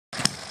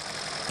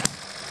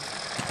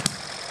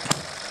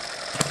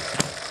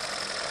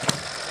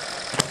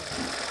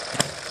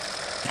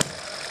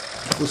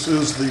This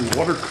is the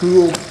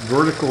water-cooled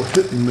vertical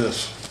hit and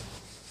miss,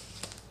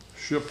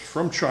 shipped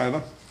from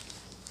China.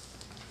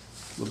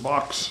 The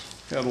box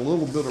had a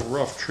little bit of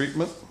rough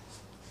treatment.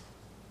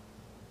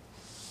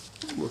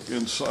 Look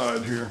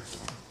inside here.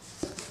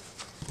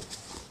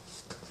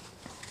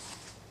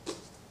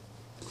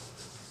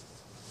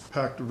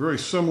 Packed very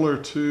similar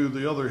to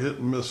the other hit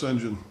and miss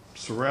engine,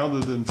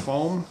 surrounded in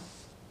foam,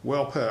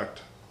 well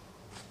packed.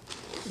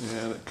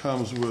 And it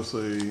comes with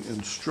an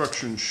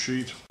instruction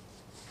sheet.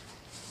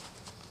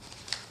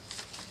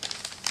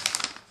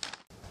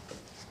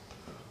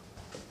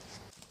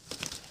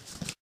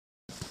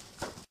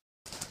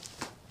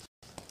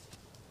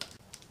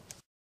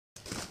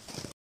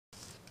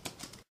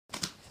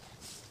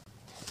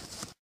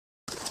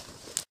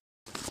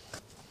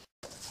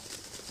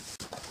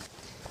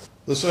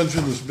 This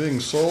engine is being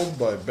sold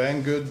by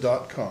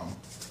Banggood.com.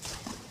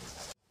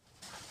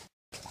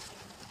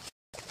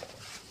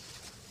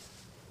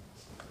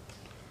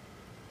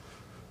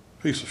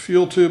 Piece of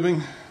fuel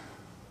tubing,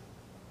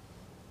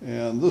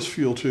 and this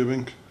fuel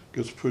tubing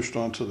gets pushed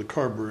onto the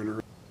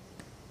carburetor.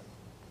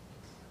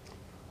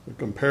 We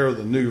compare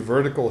the new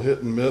vertical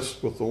hit and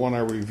miss with the one I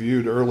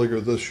reviewed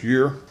earlier this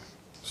year.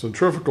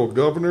 Centrifugal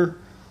governor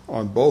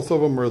on both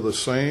of them are the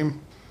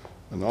same,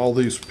 and all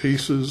these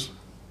pieces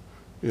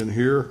in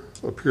here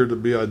appear to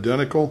be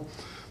identical.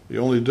 The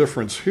only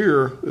difference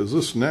here is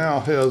this now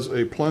has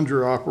a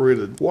plunger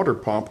operated water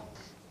pump,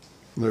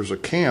 and there's a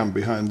cam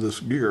behind this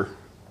gear.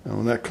 And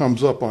when that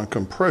comes up on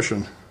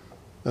compression,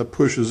 that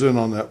pushes in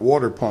on that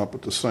water pump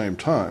at the same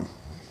time.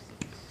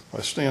 If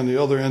I stand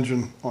the other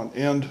engine on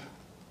end,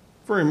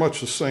 very much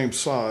the same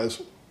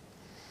size.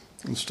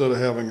 Instead of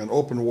having an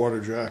open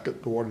water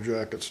jacket, the water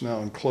jacket's now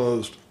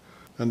enclosed.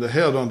 And the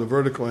head on the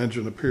vertical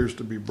engine appears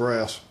to be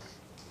brass.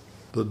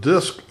 The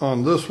disc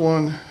on this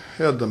one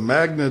had the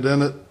magnet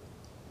in it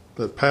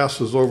that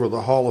passes over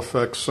the Hall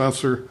effect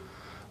sensor.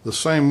 The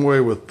same way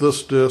with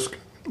this disc.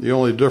 The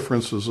only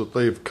difference is that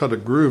they've cut a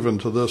groove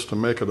into this to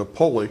make it a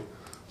pulley,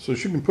 so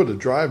you can put a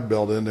drive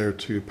belt in there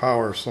to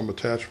power some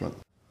attachment.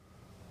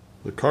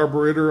 The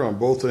carburetor on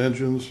both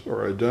engines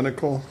are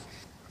identical.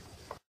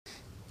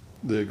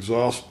 The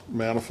exhaust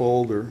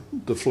manifold or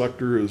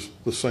deflector is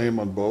the same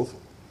on both.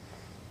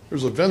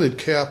 There's a vented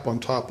cap on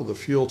top of the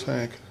fuel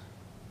tank,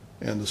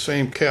 and the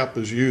same cap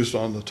is used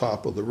on the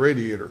top of the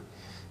radiator.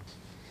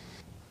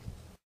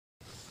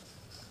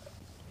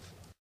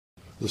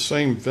 The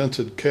same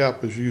vented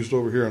cap is used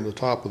over here on the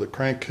top of the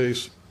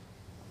crankcase.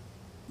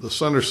 The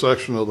center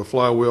section of the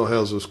flywheel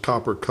has this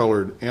copper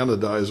colored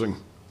anodizing.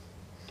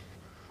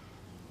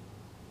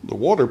 The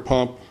water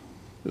pump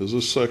is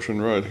this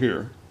section right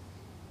here.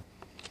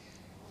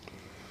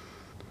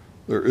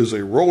 There is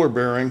a roller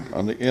bearing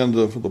on the end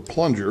of the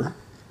plunger,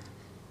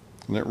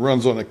 and it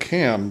runs on a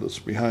cam that's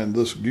behind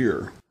this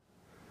gear.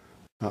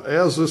 Now,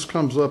 as this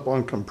comes up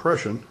on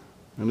compression,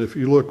 and if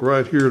you look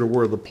right here to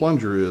where the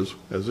plunger is,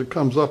 as it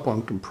comes up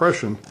on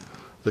compression,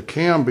 the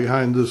cam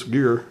behind this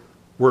gear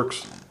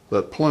works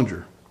that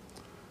plunger.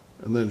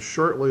 And then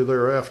shortly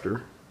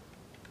thereafter,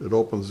 it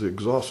opens the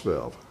exhaust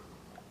valve.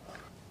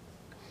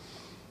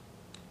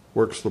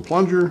 Works the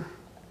plunger,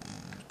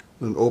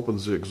 then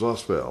opens the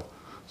exhaust valve.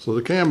 So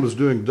the cam is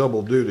doing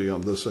double duty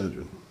on this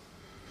engine.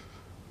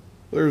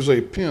 There's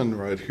a pin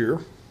right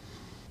here.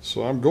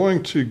 So I'm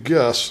going to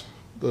guess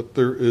that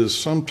there is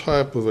some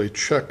type of a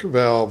check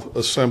valve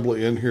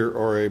assembly in here,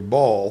 or a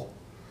ball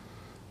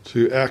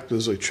to act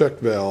as a check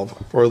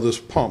valve for this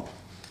pump.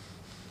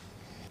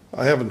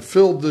 I haven't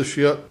filled this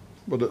yet,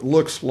 but it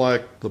looks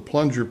like the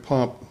plunger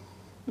pump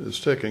is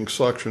taking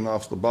suction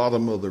off the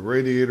bottom of the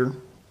radiator,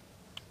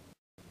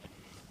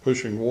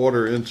 pushing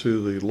water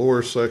into the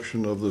lower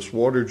section of this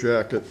water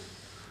jacket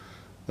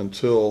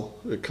until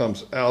it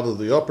comes out of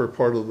the upper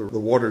part of the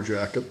water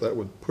jacket. That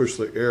would push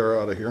the air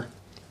out of here.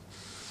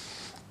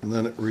 And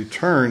then it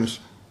returns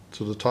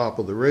to the top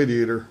of the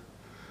radiator,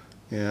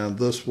 and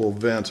this will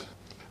vent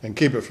and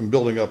keep it from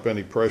building up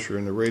any pressure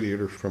in the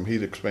radiator from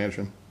heat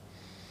expansion.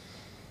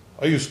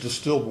 I use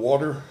distilled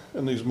water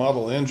in these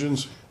model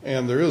engines,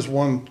 and there is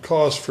one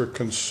cause for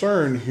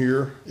concern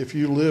here. If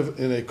you live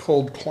in a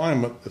cold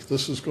climate, if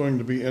this is going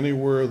to be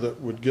anywhere that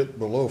would get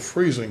below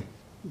freezing,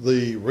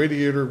 the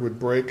radiator would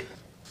break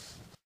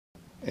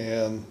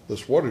and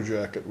this water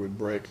jacket would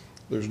break.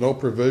 There's no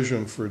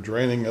provision for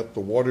draining at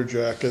the water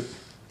jacket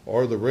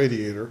or the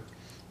radiator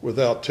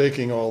without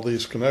taking all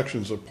these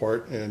connections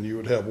apart, and you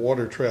would have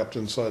water trapped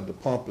inside the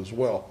pump as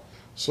well.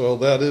 So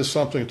that is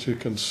something to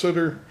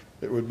consider.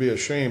 It would be a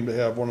shame to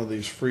have one of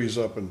these freeze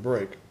up and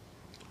break.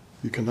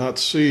 You cannot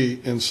see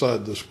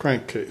inside this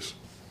crankcase.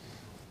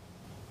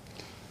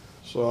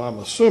 So I'm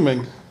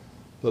assuming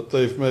that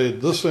they've made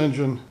this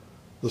engine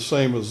the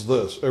same as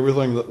this.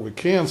 Everything that we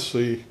can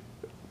see,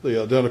 the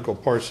identical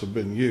parts have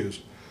been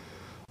used.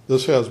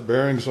 This has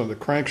bearings on the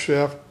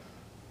crankshaft.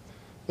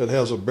 It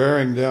has a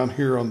bearing down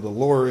here on the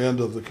lower end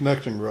of the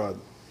connecting rod.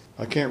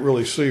 I can't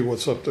really see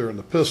what's up there in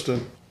the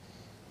piston.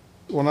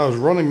 When I was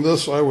running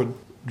this, I would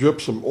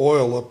drip some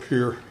oil up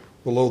here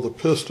below the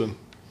piston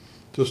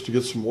just to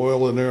get some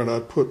oil in there, and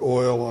I'd put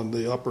oil on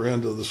the upper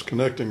end of this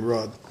connecting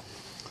rod.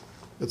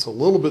 It's a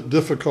little bit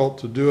difficult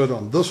to do it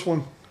on this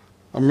one.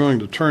 I'm going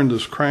to turn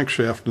this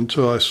crankshaft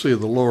until I see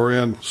the lower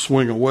end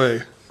swing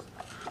away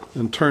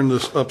and turn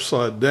this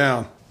upside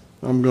down.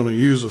 I'm going to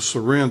use a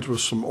syringe with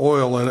some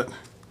oil in it,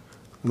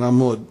 and I'm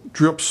going to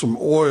drip some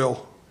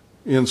oil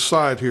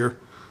inside here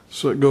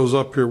so it goes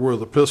up here where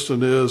the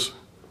piston is,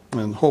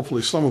 and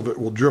hopefully some of it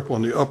will drip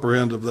on the upper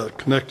end of that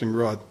connecting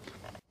rod.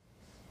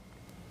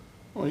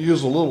 I'm going to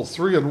use a little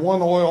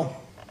 3-in-1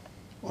 oil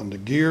on the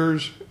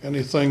gears,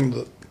 anything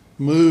that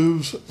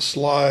moves,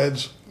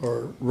 slides,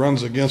 or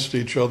runs against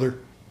each other.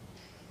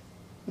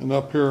 And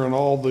up here in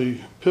all the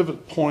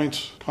pivot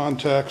points,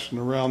 contacts, and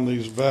around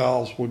these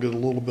valves, we'll get a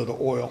little bit of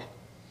oil.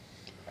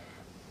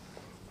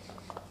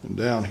 And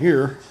down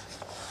here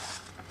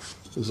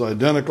is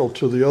identical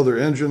to the other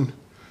engine.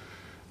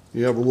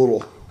 You have a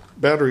little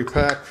battery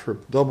pack for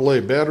AA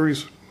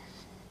batteries,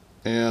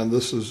 and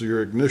this is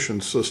your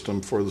ignition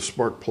system for the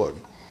spark plug.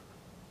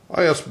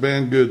 I asked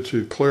Banggood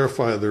to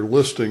clarify their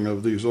listing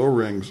of these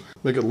O-rings,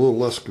 make it a little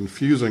less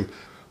confusing.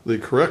 The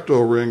correct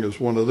O-ring is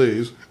one of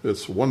these.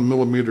 It's 1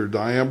 millimeter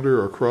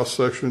diameter or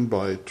cross-section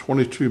by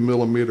 22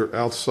 millimeter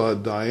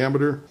outside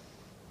diameter.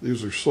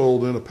 These are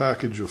sold in a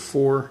package of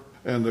 4,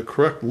 and the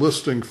correct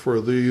listing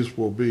for these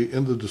will be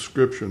in the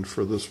description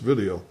for this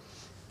video.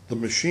 The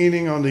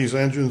machining on these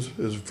engines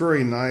is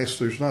very nice.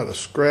 There's not a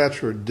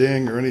scratch or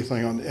ding or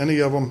anything on any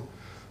of them.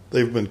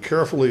 They've been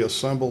carefully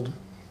assembled.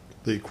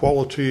 The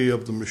quality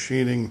of the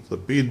machining, the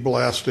bead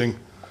blasting,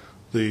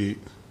 the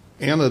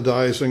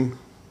anodizing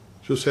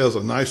just has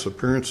a nice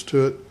appearance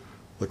to it.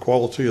 The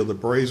quality of the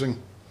brazing.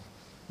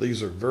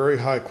 These are very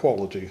high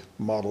quality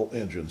model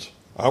engines.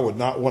 I would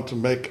not want to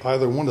make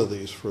either one of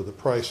these for the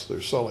price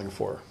they're selling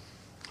for.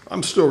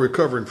 I'm still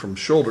recovering from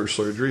shoulder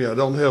surgery. I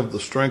don't have the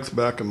strength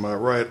back in my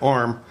right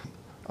arm.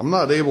 I'm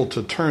not able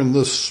to turn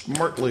this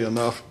smartly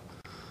enough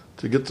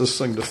to get this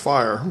thing to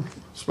fire,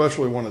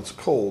 especially when it's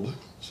cold.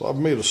 So I've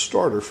made a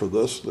starter for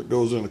this that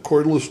goes in a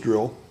cordless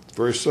drill. It's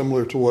very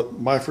similar to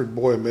what Myford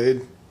Boy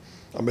made.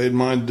 I made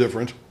mine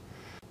different.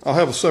 I'll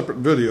have a separate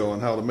video on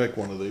how to make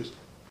one of these.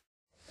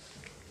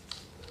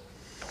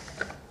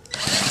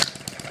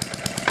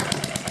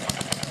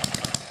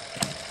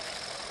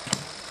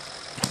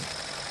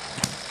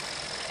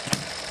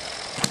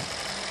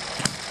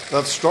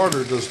 That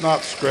starter does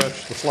not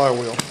scratch the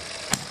flywheel.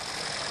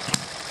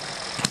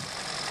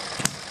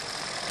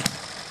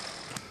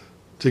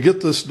 To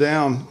get this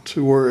down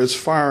to where it's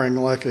firing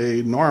like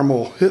a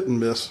normal hit and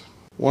miss,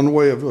 one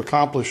way of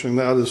accomplishing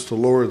that is to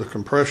lower the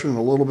compression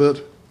a little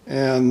bit,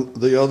 and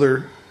the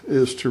other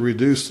is to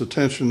reduce the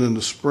tension in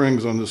the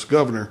springs on this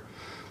governor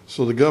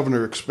so the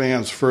governor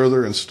expands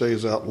further and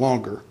stays out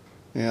longer.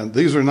 And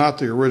these are not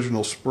the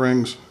original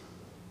springs.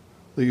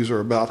 These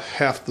are about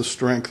half the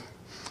strength.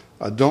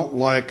 I don't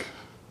like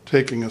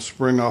taking a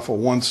spring off of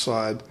one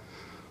side.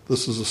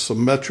 This is a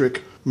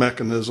symmetric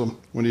mechanism.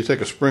 When you take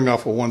a spring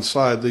off of one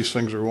side, these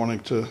things are wanting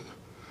to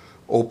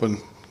open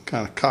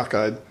kind of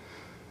cockeyed.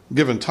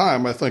 Given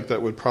time, I think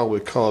that would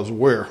probably cause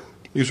wear.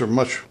 These are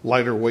much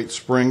lighter weight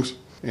springs,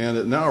 and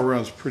it now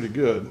runs pretty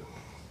good.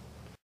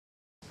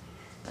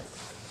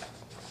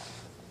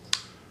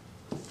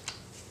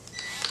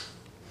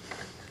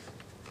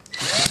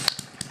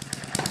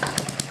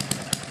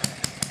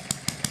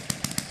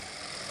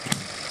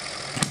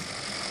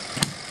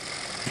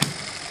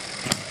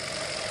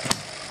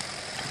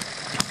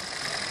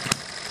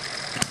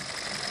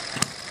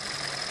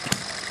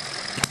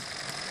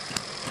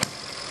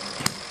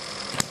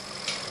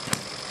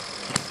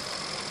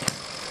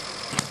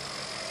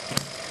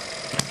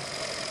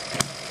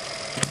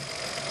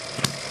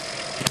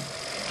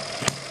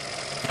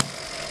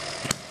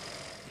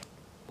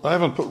 I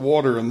haven't put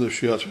water in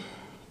this yet,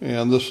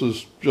 and this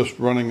is just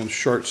running in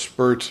short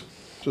spurts,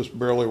 just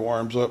barely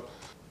warms up.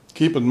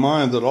 Keep in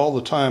mind that all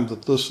the time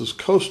that this is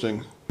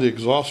coasting, the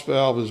exhaust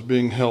valve is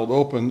being held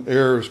open,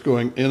 air is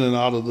going in and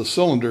out of the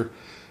cylinder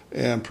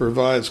and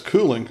provides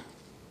cooling.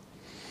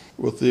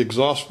 With the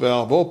exhaust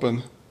valve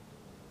open,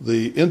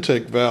 the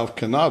intake valve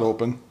cannot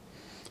open,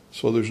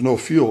 so there's no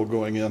fuel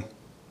going in.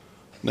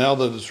 Now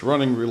that it's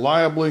running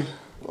reliably,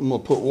 I'm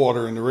going to put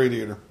water in the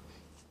radiator.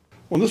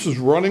 When this is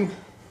running,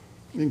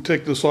 you can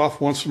take this off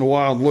once in a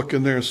while and look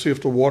in there and see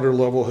if the water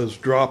level has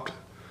dropped.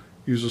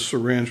 Use a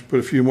syringe, put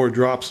a few more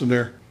drops in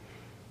there.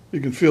 You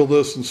can feel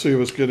this and see if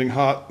it's getting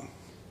hot.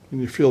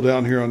 And you feel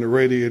down here on the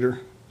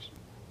radiator,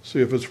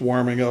 see if it's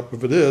warming up.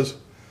 If it is,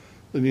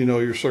 then you know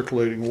you're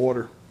circulating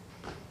water.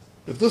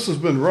 If this has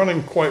been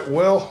running quite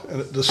well and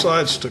it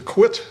decides to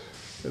quit,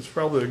 it's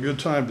probably a good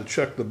time to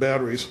check the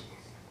batteries.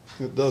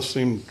 It does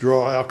seem to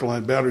draw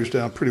alkaline batteries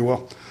down pretty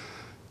well.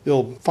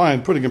 You'll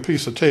find putting a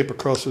piece of tape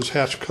across this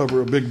hatch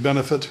cover a big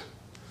benefit.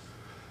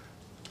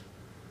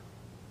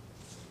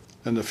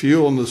 And the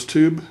fuel in this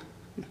tube,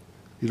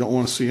 you don't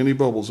want to see any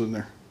bubbles in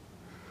there.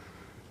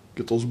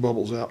 Get those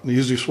bubbles out. And the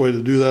easiest way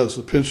to do that is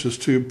to pinch this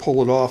tube,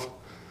 pull it off,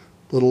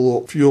 let a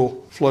little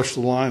fuel flush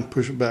the line,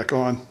 push it back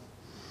on.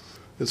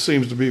 it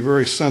seems to be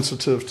very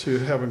sensitive to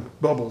having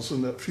bubbles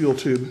in that fuel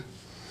tube.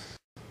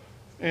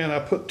 And I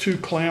put 2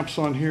 clamps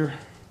on here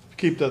to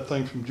keep that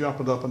thing from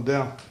jumping up and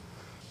down.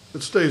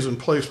 It stays in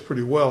place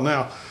pretty well.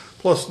 Now,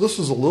 plus this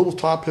is a little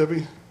top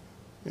heavy,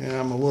 and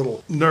I'm a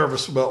little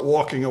nervous about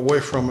walking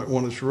away from it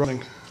when it's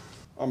running.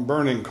 I'm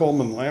burning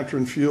Coleman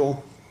lantern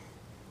fuel,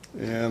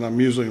 and I'm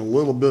using a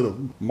little bit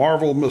of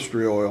Marvel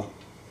mystery oil.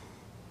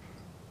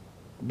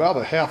 About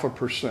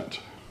 0.5%,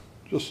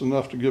 just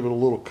enough to give it a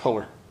little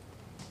color.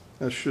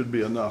 That should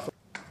be enough.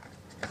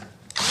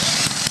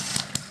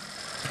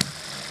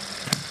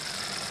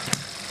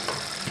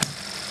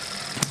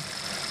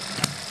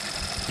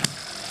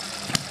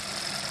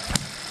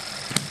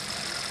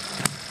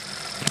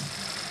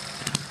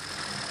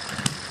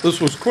 This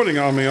was quitting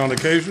on me on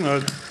occasion.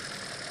 I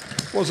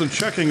wasn't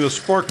checking the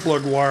spark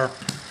plug wire.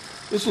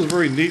 This is a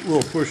very neat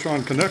little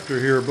push-on connector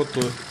here, but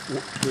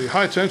the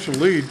high tension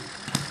lead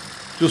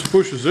just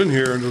pushes in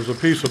here, and there's a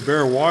piece of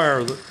bare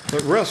wire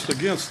that rests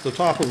against the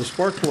top of the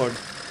spark plug.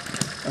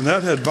 And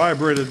that had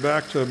vibrated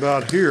back to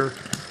about here,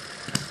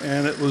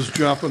 and it was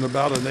jumping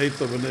about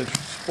 1/8 of an inch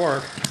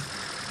spark.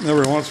 And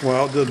every once in a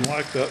while it didn't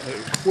like that, and it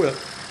would quit.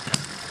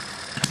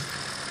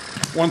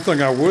 One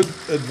thing I would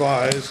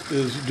advise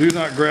is do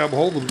not grab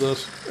hold of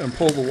this and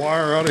pull the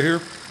wire out of here,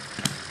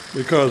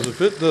 because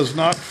if it does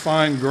not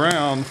find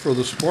ground for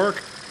the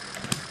spark,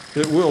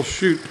 it will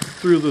shoot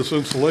through this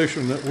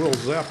insulation. It will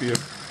zap you.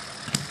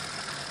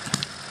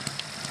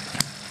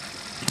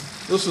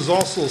 This is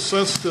also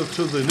sensitive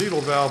to the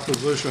needle valve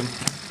position.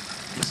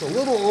 It's a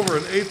little over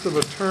 1/8 of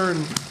a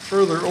turn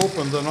further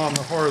open than on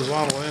the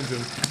horizontal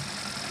engine.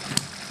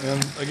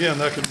 And again,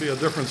 that could be a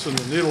difference in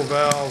the needle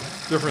valve,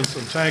 difference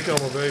in tank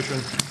elevation.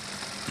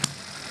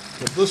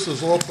 But this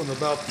is open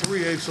about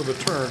 3/8 of a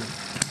turn.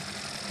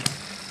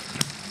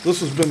 This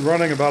has been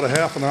running about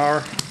 1/2 an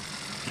hour.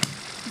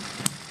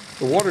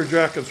 The water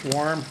jacket's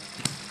warm,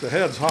 the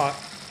head's hot.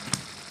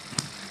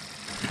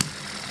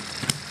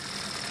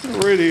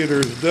 The radiator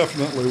is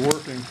definitely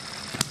working.